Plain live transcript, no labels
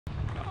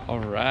All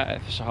right,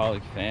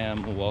 FishAholic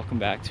fam, welcome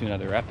back to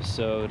another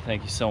episode.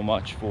 Thank you so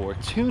much for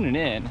tuning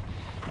in.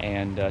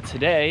 And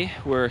today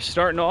we're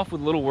starting off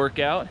with a little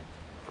workout.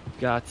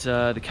 Got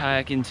the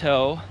kayak in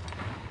tow,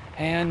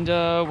 and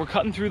we're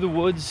cutting through the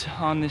woods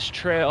on this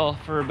trail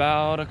for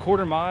about a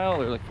quarter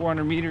mile or like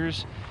 400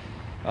 meters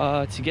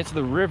to get to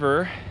the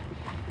river.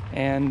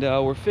 And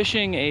we're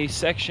fishing a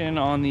section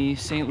on the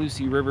St.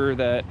 Lucie River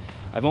that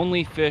I've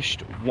only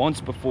fished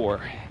once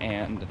before,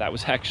 and that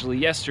was actually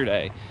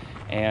yesterday.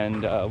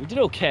 And we did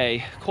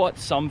okay, caught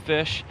some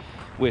fish,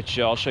 which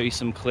I'll show you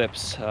some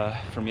clips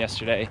from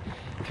yesterday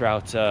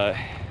throughout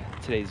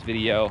today's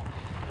video.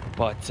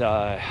 But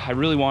I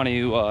really want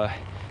to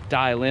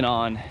dial in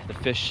on the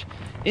fish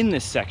in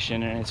this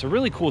section, and it's a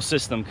really cool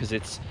system because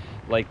it's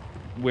like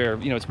where,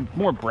 you know, it's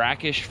more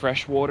brackish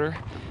freshwater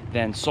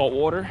than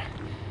saltwater.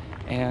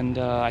 And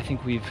I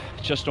think we've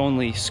just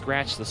only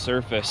scratched the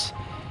surface.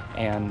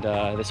 And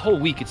this whole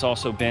week it's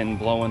also been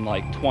blowing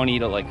like 20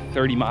 to like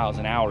 30 miles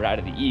an hour out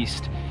of the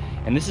east.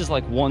 And this is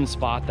like one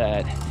spot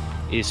that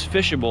is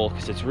fishable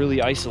because it's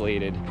really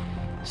isolated.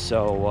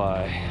 So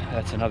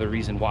that's another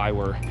reason why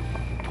we're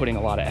putting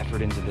a lot of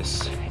effort into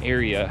this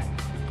area.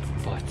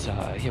 But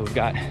yeah, we've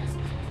got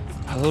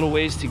a little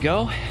ways to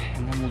go,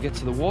 and then we'll get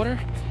to the water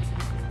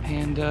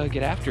and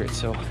get after it.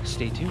 So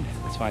stay tuned.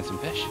 Let's find some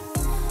fish.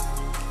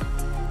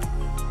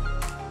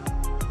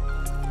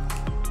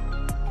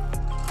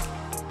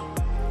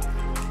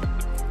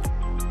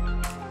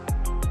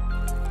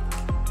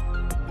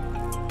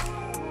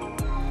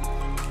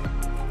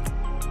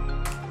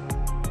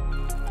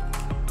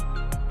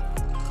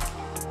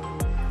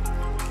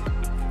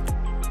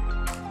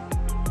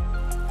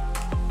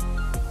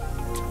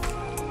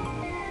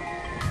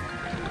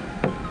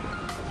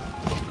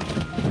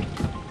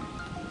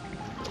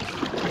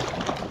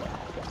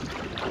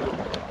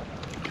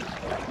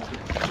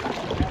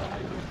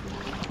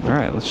 All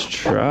right, let's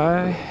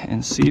try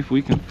and see if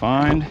we can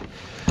find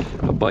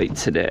a bite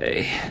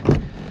today.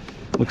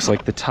 Looks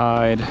like the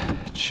tide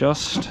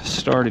just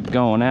started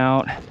going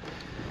out,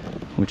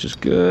 which is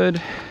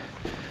good.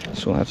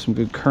 So we'll have some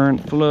good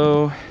current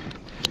flow,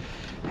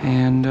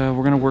 and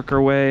we're gonna work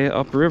our way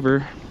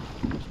upriver.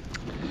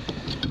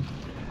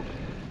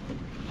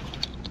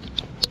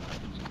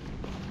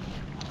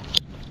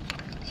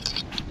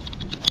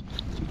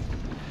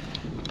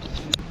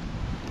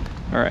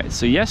 All right,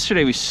 so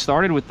yesterday we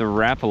started with the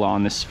Rapala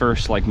on this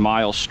first like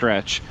mile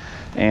stretch,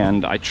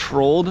 and I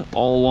trolled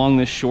all along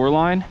this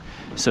shoreline.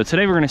 So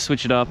today we're gonna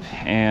switch it up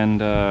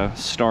and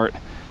start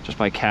just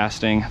by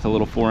casting the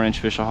little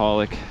 4-inch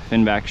FishAholic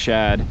finback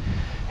shad,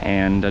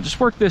 and just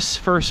work this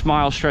first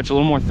mile stretch a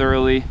little more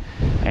thoroughly.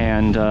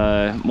 And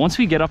once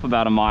we get up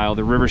about a mile,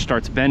 the river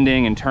starts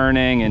bending and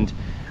turning, and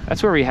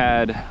that's where we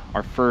had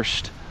our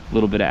first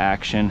little bit of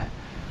action.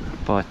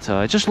 But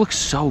it just looks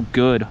so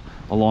good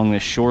along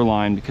this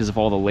shoreline because of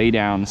all the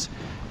laydowns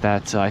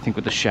that I think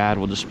with the shad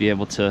we'll just be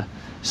able to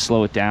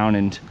slow it down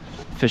and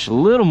fish a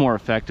little more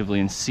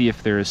effectively and see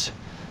if there's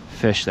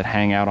fish that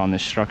hang out on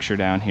this structure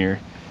down here.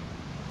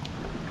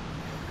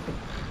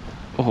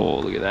 Oh,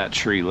 look at that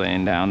tree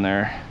laying down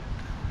there.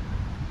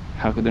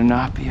 How could there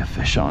not be a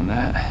fish on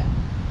that?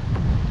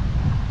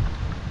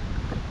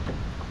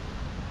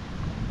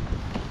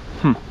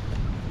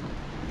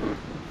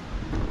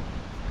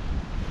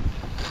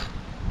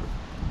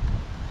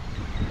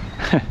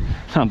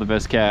 Not the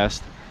best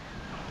cast.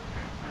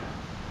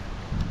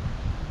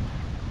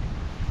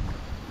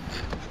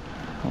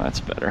 Well, that's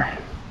better.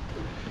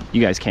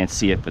 You guys can't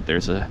see it, but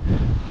there's a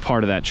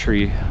part of that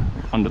tree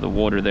under the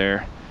water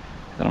there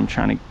that I'm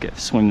trying to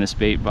swim this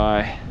bait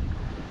by.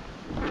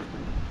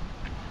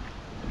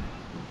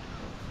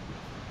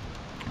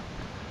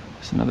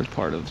 There's another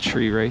part of the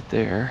tree right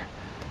there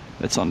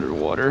that's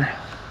underwater.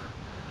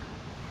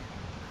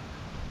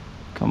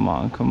 Come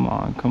on, come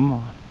on, come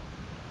on.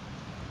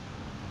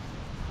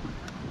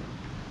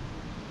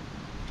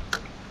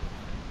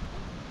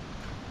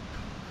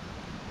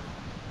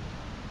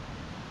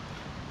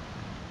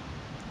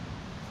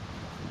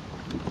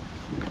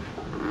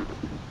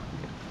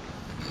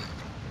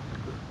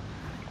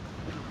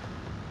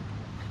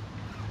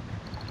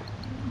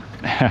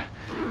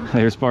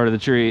 There's part of the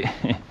tree.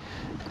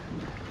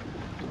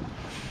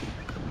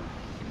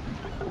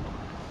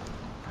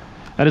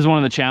 That is one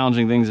of the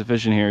challenging things of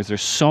fishing here, is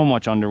there's so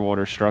much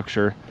underwater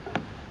structure.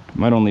 It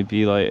might only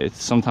be like,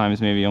 it's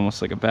sometimes maybe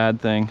almost like a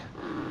bad thing,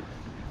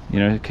 you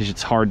know, because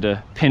it's hard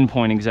to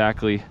pinpoint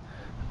exactly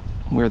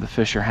where the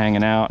fish are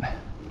hanging out.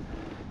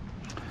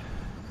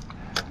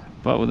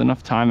 But with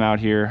enough time out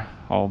here,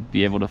 I'll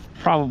be able to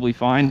probably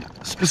find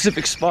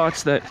specific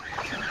spots that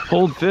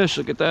hold fish.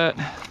 Look at that.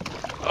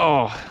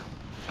 Oh,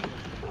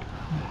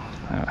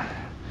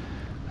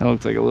 that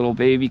looks like a little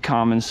baby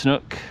common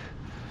snook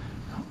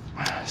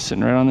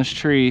sitting right on this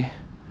tree.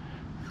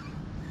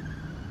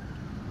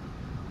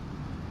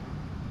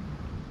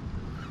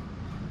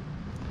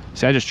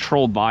 See, I just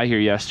trolled by here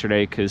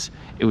yesterday because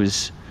it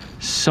was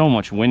so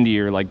much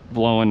windier, like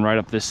blowing right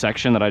up this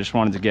section, that I just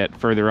wanted to get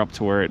further up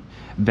to where it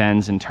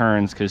bends and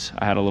turns because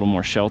I had a little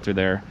more shelter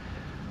there.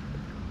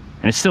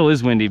 And it still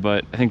is windy,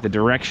 but I think the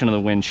direction of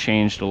the wind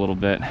changed a little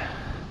bit.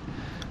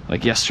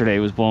 Like yesterday it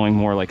was blowing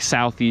more like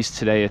southeast,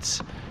 today it's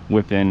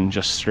whipping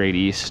just straight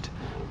east.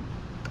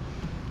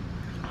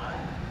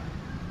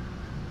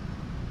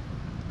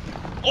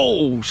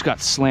 Oh, just got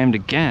slammed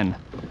again.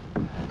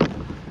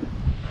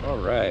 All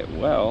right,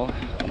 well,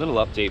 a little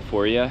update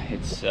for you.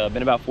 It's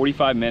been about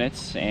 45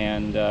 minutes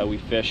and we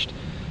fished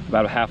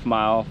about a half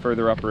mile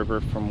further upriver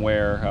from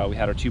where we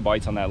had our 2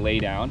 bites on that lay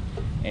down.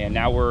 And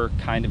now we're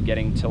kind of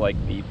getting to like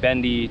the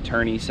bendy,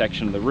 turny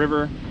section of the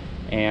river.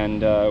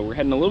 And we're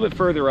heading a little bit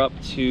further up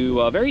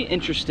to a very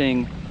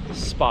interesting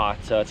spot.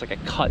 It's like a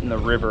cut in the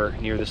river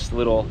near this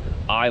little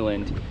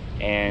island.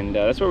 And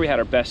that's where we had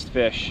our best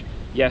fish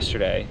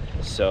yesterday.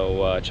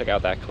 So check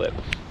out that clip.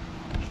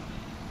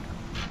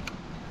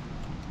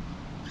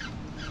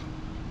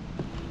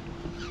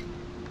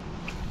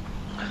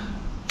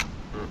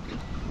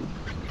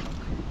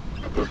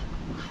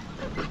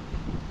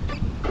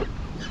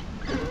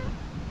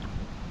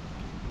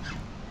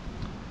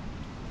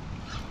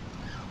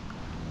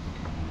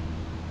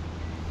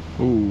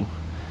 Ooh,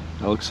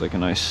 that looks like a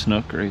nice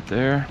snook right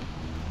there.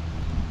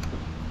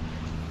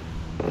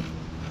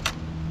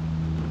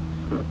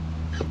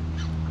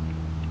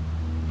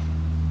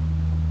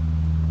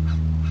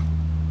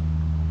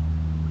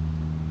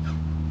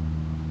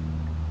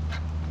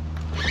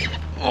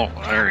 Oh,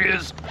 there he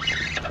is.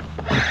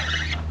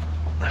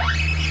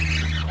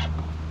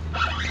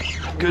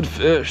 Good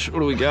fish. What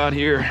do we got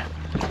here?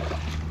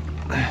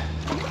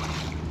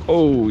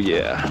 Oh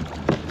yeah,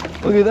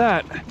 look at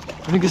that.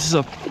 I think this is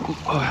a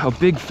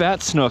big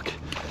fat snook.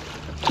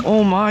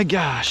 Oh my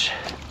gosh.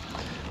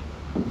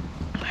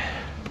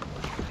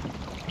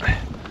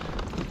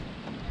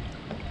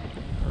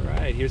 All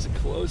right, here's a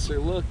closer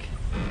look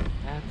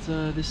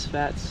at this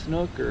fat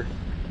snook, or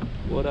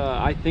what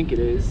I think it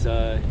is.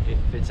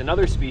 If it's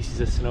another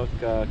species of snook,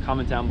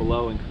 comment down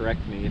below and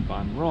correct me if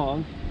I'm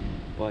wrong.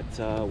 But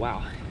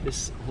wow,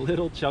 this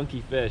little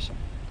chunky fish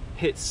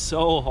hit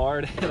so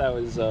hard. That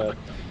was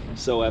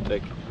so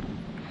epic.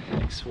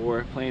 Thanks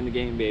for playing the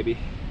game, baby.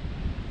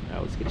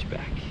 Now let's get you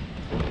back.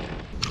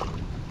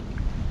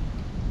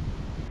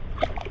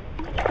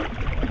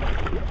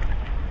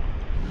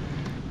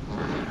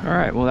 All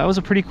right, well that was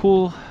a pretty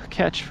cool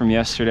catch from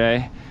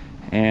yesterday,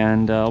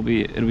 and it'll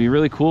be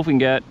really cool if we can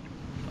get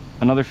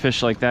another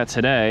fish like that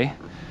today.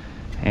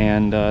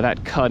 And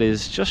that cut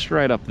is just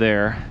right up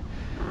there,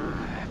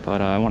 but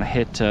I want to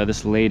hit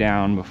this lay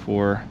down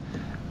before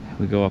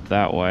we go up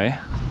that way.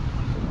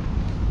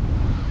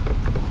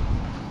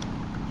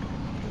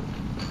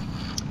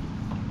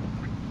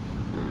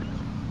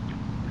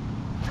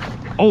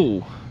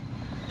 Oh,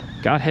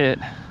 got hit,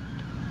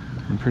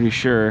 I'm pretty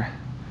sure,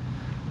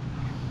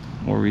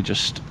 or we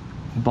just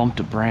bumped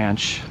a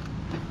branch.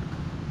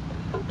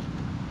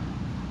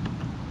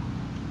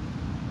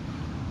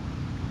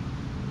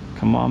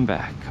 Come on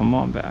back, come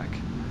on back.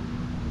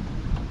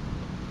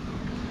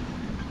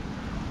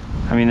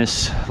 I mean,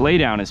 this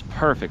laydown is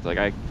perfect. Like,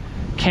 I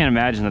can't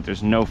imagine that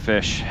there's no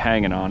fish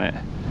hanging on it,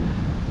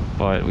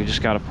 but we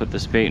just got to put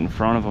this bait in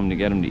front of them to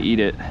get them to eat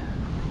it.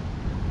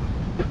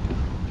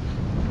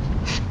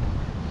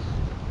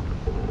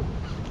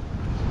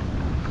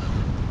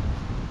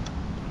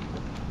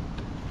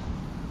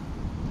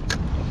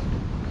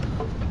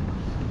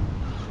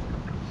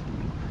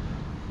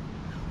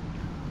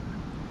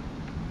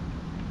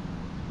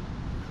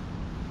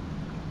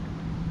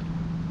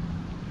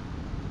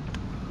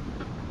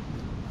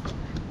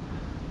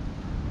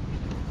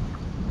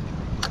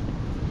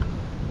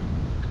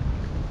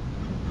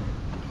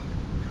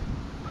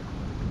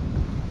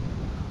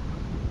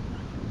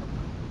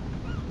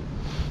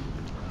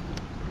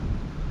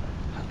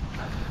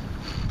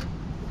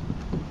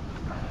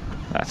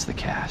 That's the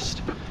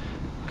cast.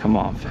 Come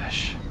on,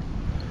 fish.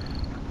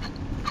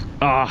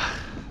 Ah,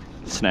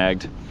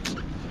 snagged.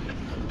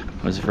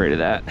 Was afraid of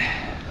that.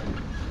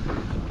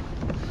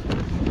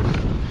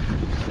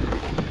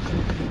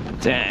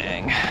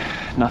 Dang,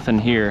 nothing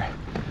here.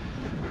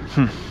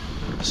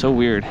 So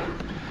weird.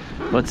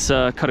 Let's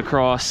cut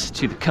across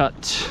to the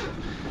cut.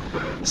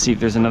 See if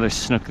there's another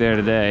snook there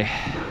today.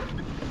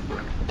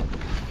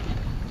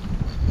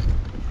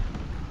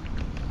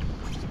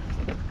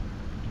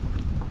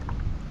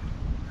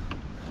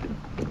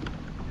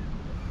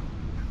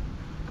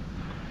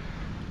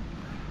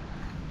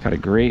 Got a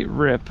great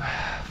rip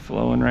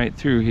flowing right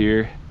through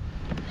here.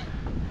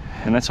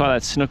 And that's why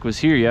that snook was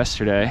here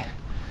yesterday.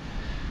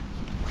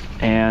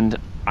 And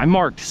I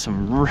marked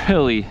some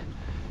really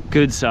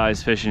good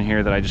sized fish in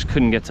here that I just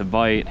couldn't get to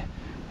bite.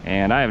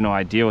 And I have no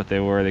idea what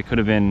they were. They could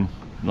have been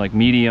like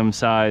medium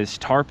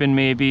sized tarpon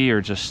maybe,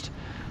 or just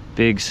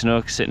big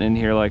snook sitting in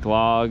here like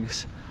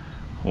logs.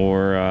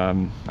 Or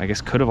I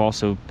guess could have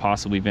also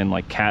possibly been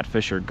like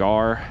catfish or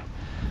gar.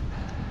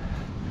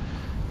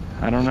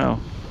 I don't know.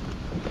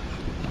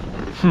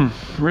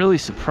 Really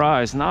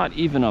surprised, not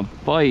even a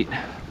bite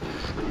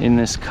in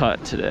this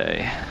cut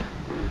today.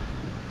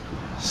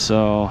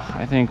 So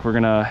I think we're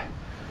gonna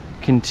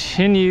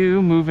continue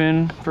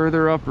moving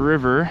further up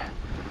river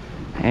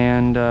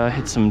and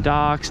hit some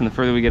docks, and the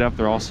further we get up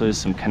there also is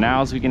some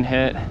canals we can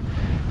hit.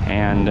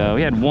 And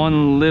we had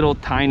one little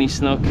tiny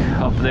snook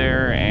up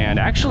there, and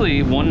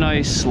actually one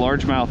nice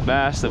largemouth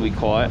bass that we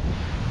caught,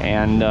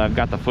 and I've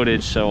got the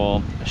footage, so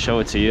I'll show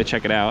it to you.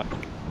 Check it out.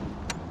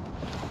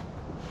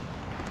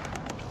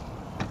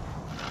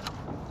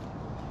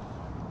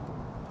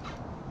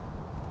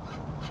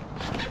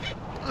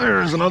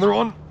 There's another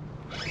one.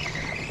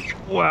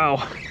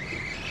 Wow.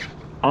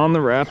 On the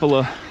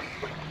Rapala.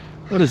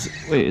 What is,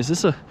 wait, is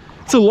this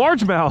it's a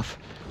largemouth.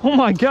 Oh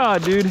my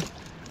God, dude.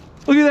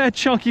 Look at that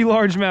chunky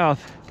largemouth.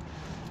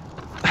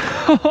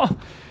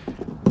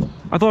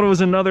 I thought it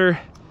was another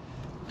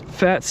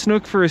fat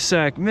snook for a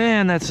sec.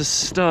 Man, that's a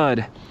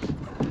stud.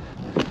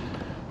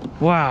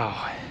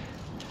 Wow.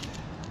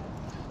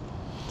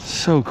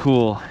 So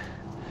cool.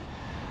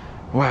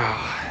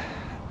 Wow.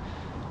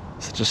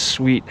 Such a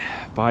sweet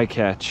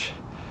bycatch.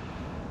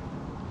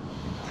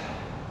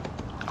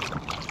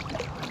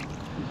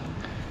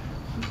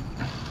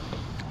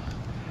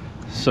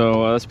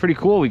 So that's pretty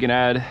cool. We can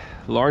add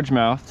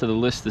largemouth to the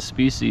list of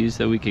species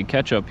that we could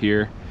catch up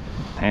here.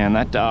 And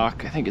that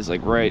dock, I think, is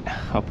like right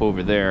up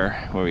over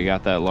there where we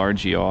got that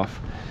largie off.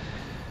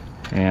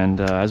 And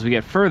as we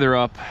get further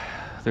up,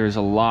 there's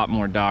a lot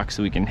more docks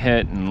that we can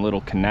hit and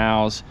little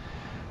canals.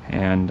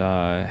 And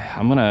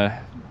I'm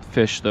gonna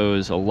fish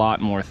those a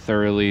lot more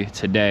thoroughly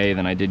today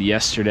than I did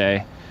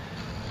yesterday.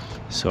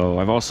 So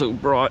I've also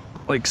brought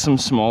like some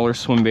smaller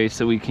swim baits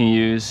that we can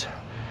use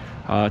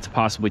to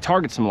possibly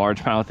target some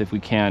largemouth if we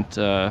can't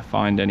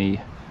find any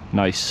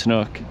nice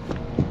snook.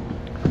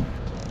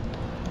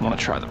 I want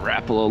to try the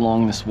Rapala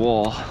along this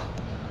wall.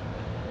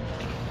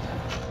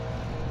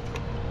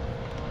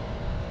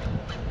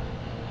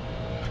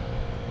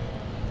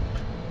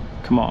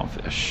 Come on,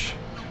 fish.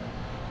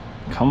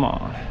 Come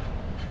on.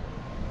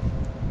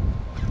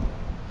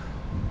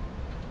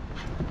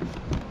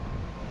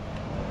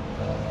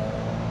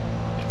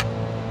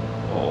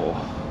 Oh.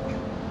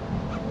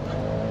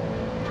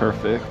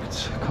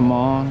 Perfect. Come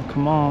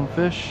on,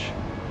 fish.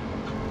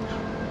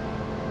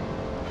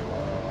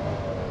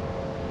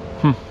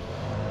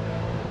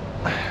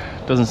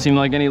 Doesn't seem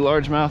like any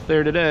largemouth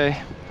there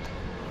today.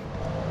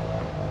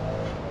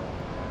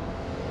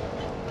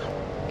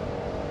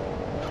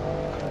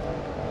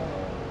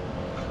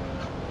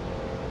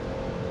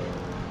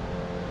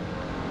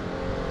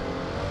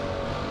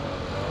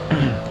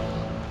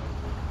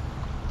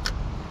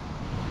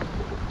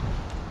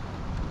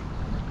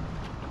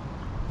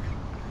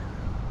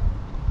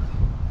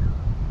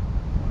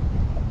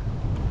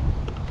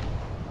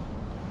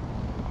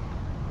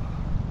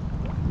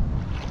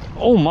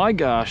 Oh my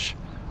gosh,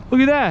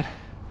 look at that.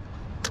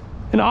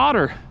 An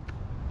otter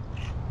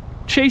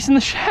chasing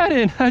the shad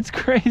in. That's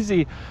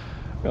crazy.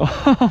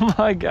 Oh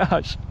my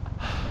gosh.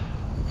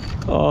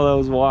 Oh, that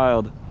was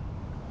wild.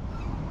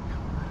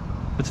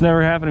 It's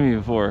never happened to me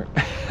before.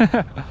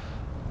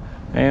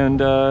 And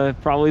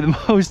probably the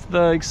most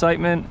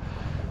excitement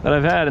that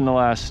I've had in the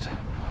last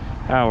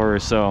hour or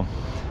so.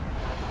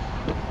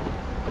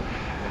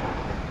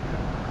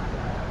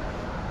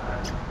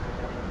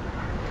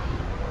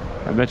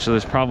 I bet you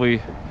there's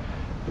probably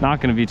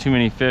not going to be too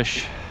many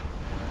fish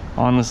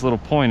on this little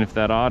point if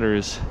that otter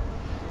is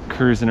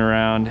cruising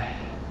around.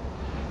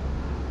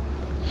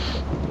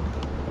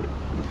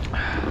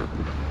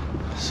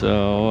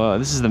 So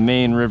this is the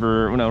main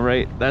river. No,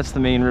 right, that's the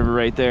main river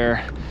right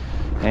there.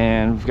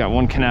 And we've got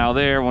one canal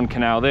there,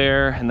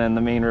 and then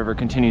the main river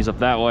continues up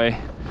that way.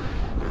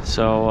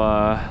 So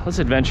let's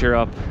adventure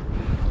up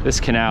this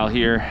canal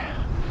here.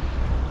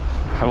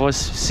 I was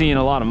seeing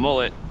a lot of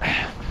mullet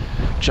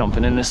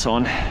jumping in this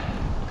one.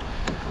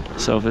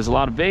 So if there's a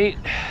lot of bait,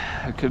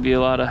 there could be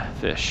a lot of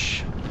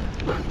fish.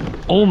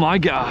 Oh my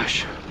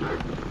gosh.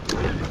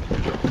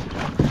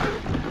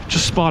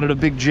 Just spotted a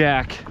big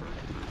jack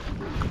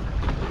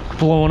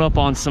blowing up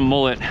on some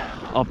mullet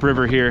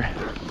upriver here.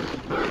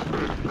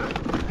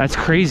 That's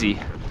crazy.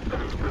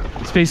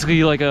 It's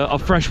basically like a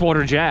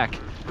freshwater jack.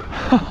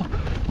 Oh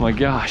my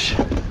gosh.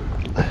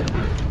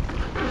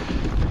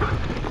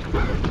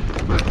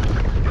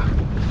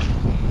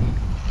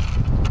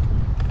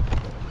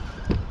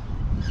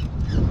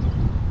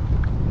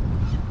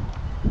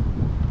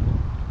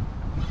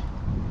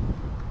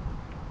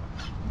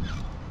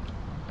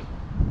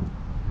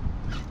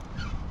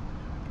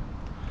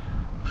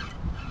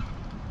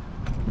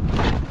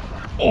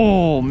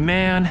 Oh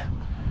man,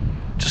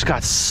 just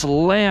got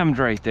slammed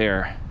right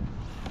there.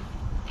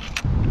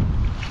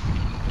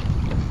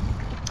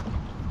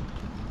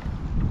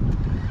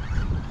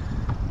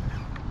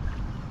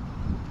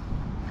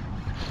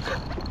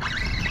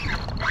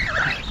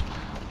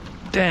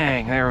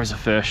 Dang, there was a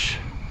fish.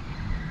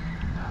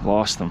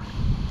 Lost them.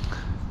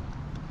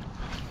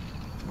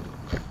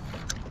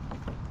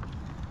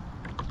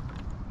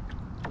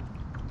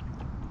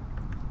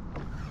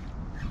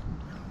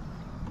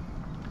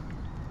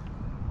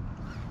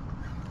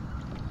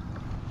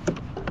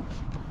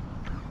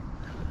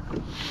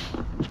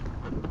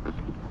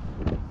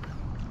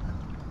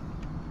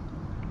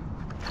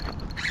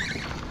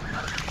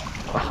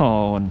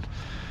 Oh, and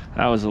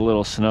That was a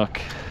little snook.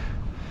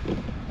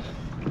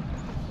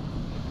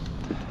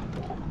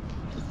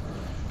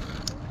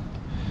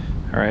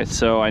 All right,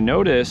 so I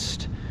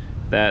noticed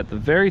that the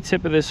very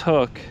tip of this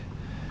hook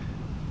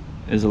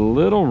is a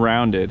little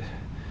rounded,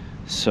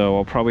 so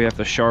I'll probably have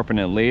to sharpen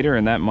it later,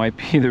 and that might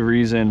be the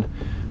reason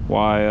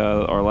why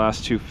our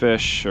last two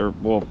fish, or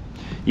well,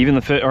 even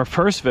our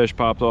first fish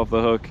popped off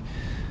the hook.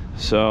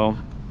 So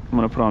I'm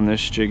gonna put on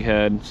this jig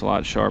head. It's a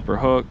lot sharper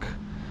hook.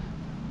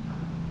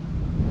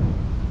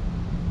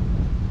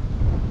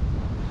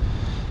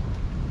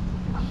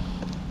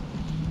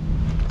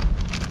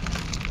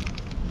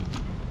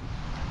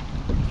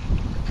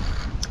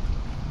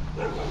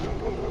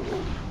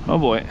 Oh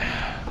boy.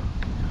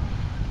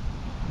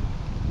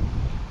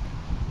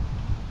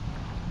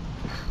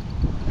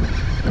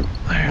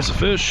 There's a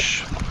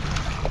fish.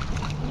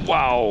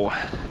 Wow.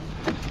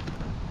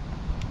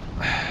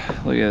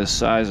 Look at the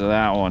size of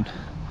that one.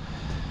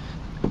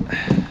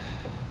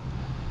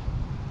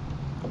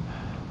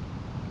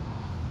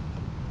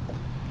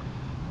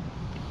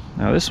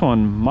 Now this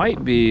one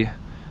might be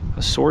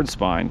a sword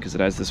spine because it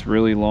has this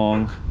really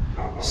long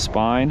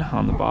spine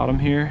on the bottom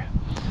here.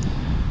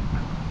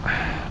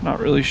 Not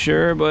really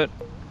sure, but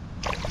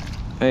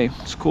hey,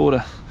 it's cool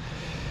to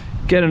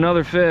get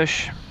another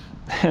fish,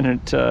 and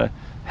it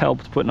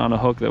helped putting on a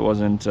hook that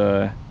wasn't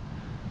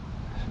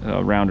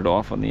rounded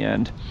off on the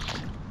end.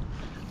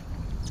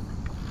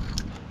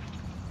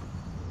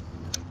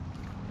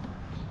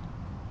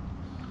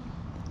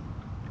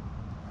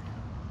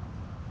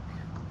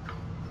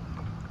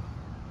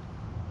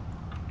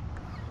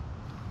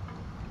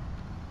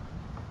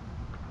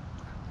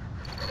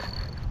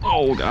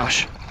 Oh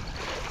gosh.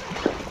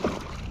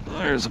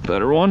 There's a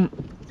better one.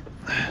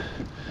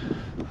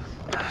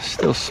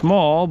 Still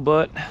small,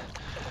 but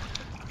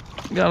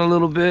got a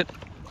little bit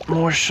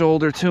more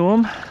shoulder to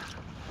him.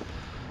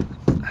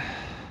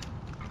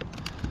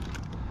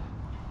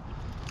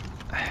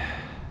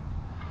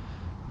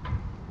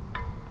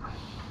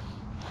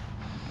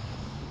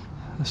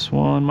 This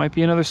one might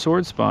be another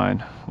sword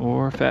spine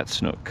or fat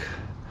snook.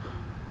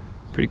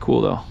 Pretty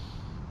cool though.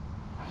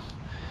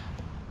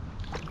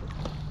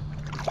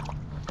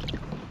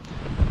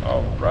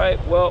 All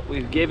right, well,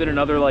 we gave it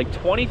another like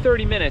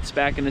 20-30 minutes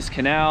back in this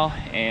canal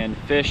and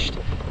fished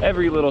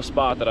every little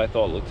spot that I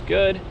thought looked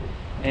good,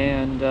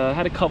 and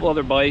had a couple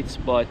other bites,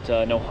 but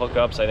no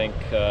hookups. I think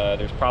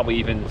there's probably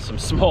even some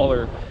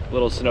smaller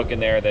little snook in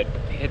there that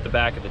hit the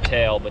back of the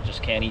tail but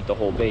just can't eat the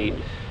whole bait.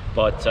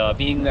 But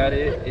being that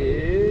it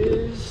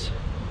is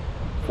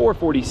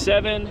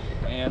 4:47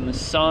 and the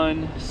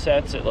sun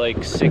sets at like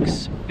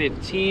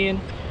 6:15,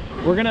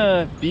 we're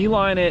gonna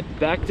beeline it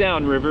back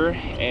downriver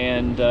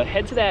and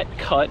head to that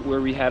cut where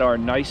we had our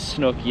nice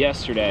snook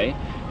yesterday,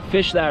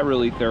 fish that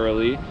really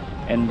thoroughly,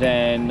 and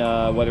then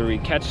whether we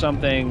catch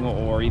something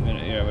or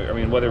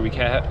even, whether we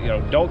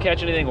don't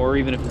catch anything, or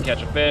even if we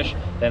catch a fish,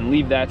 then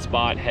leave that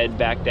spot, head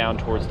back down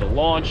towards the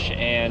launch,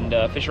 and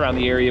fish around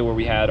the area where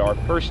we had our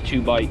first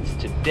 2 bites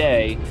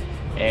today.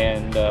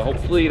 And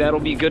hopefully that'll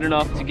be good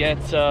enough to get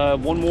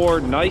one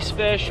more nice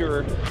fish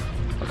or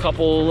a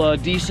couple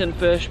decent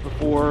fish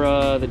before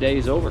the day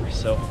is over.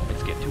 So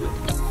let's get to it.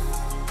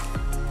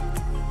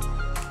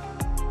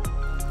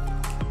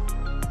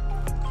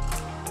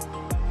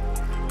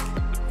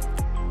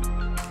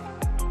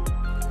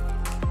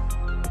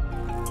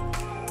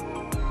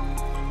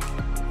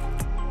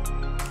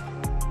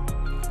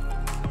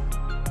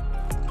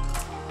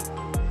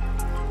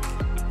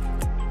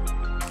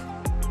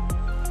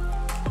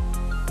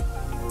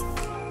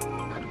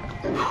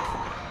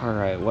 All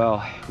right,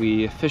 well,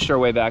 we fished our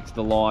way back to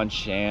the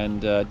launch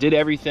and did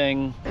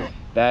everything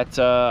that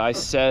I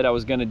said I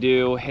was gonna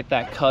do. Hit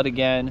that cut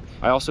again.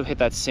 I also hit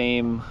that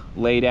same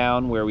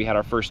laydown where we had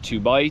our first 2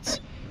 bites.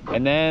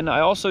 And then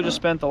I also just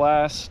spent the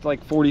last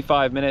like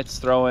 45 minutes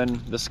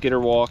throwing the skitter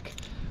walk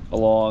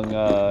along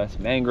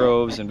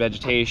mangroves and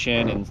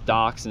vegetation and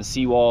docks and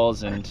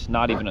seawalls, and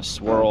not even a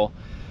swirl.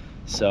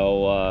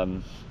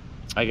 So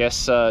I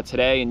guess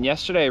today and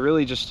yesterday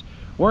really just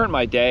weren't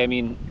my day. I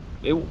mean,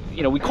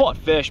 we caught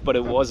fish, but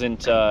it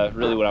wasn't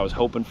really what I was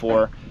hoping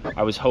for.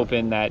 I was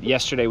hoping that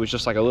yesterday was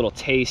just like a little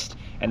taste,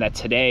 and that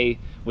today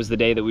was the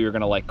day that we were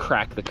gonna like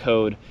crack the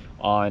code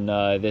on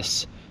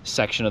this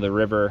section of the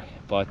river.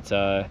 But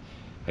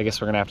I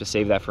guess we're gonna have to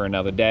save that for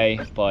another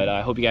day. But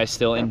I hope you guys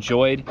still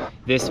enjoyed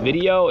this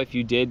video. If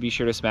you did, be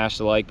sure to smash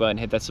the like button,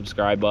 hit that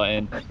subscribe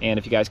button, and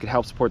if you guys could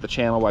help support the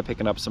channel by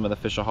picking up some of the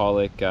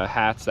FishAholic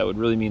hats, that would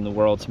really mean the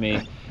world to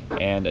me.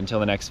 And until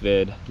the next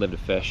vid, live to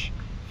fish,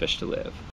 fish to live.